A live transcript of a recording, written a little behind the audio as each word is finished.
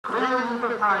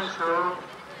High School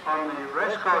on the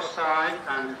racecourse side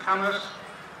and Camus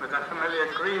with the familiar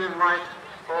green and white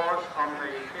boards on the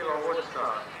Kilo Wood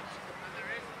side.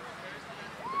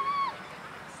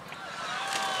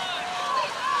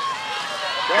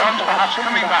 John perhaps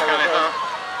coming back a little.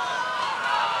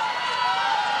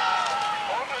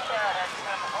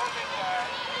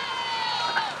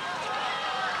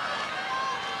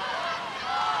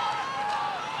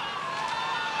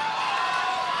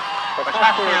 But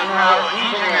Hatfield now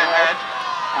easing ahead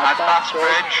at Bath's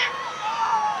Bridge.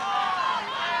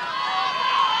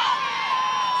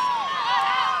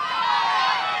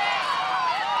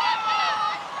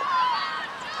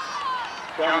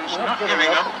 John's not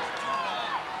giving up.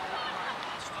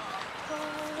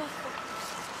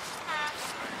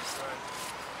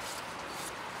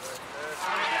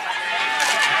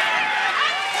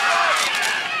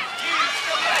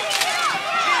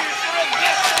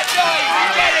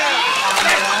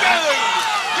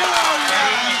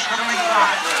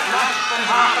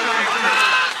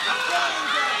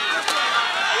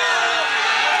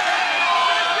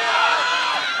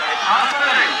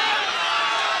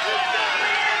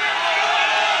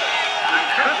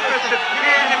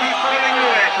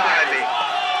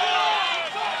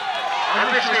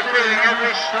 Obviously feeling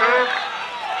every stroke,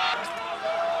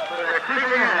 but they're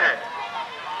creeping ahead.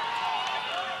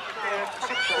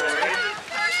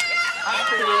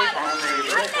 Hatfield on the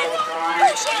racecourse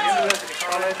side, University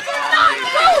College on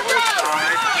the west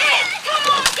side.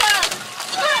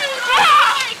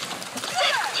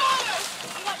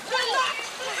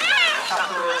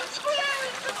 Hatfield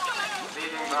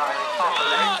leading by half a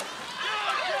length.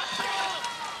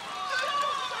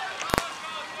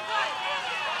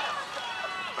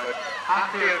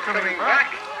 Hatfield coming back.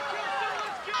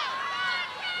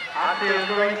 Hatfield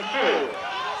going through.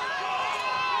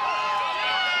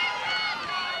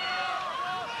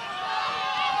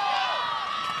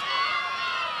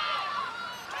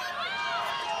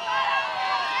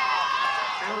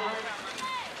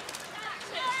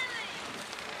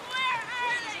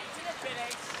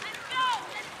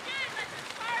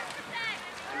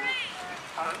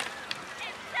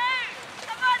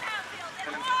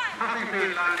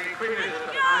 Hatfield landing quickly at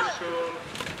the high school,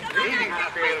 leading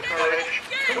Hatfield College,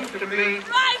 comfortably,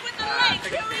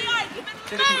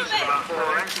 distance about 4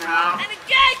 lengths now. And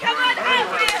again, come on,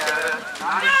 Hatfield!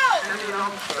 Nice, steady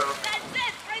long stroke. That's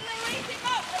it, bring the racing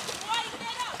up, let's widen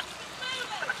it up, move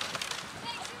it.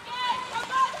 Next again, come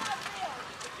on, Hatfield.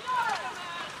 Durham.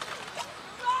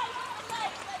 Right with the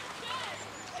legs, let's do it.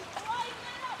 Let's widen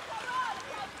it up, come on, let's do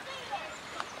it.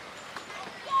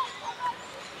 Again, come on.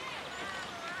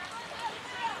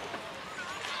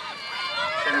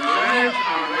 And Leonard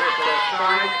on the racecourse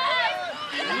side,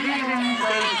 leading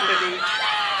Bay City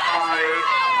by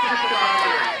just about a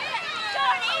length.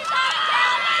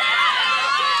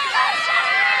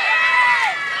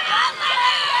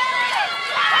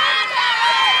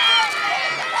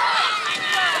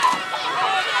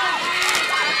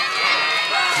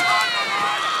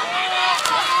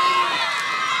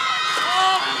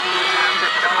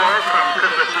 From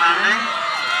Clifford's Landing.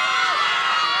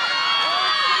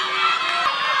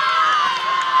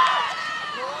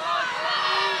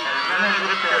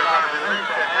 About a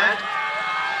length ahead.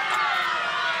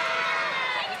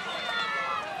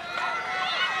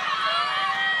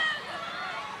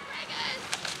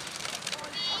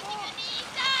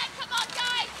 Come on,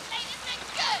 guys, make this thing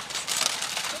good.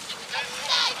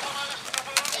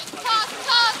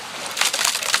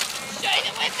 Show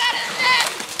them we've got it there.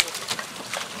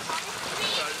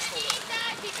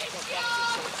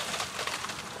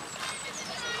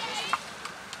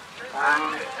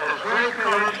 And as very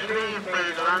closely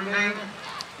please landing,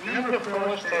 number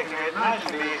 4 is taking it nice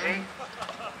and easy,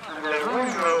 and they're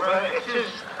rolling over. It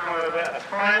is, however, a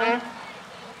final.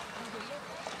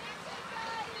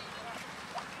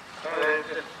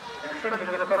 In front of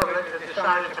the public, they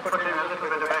decided to put in a little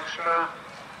bit of extra.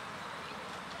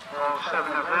 All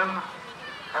 7 of them,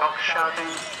 help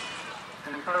shouting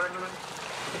encouragement.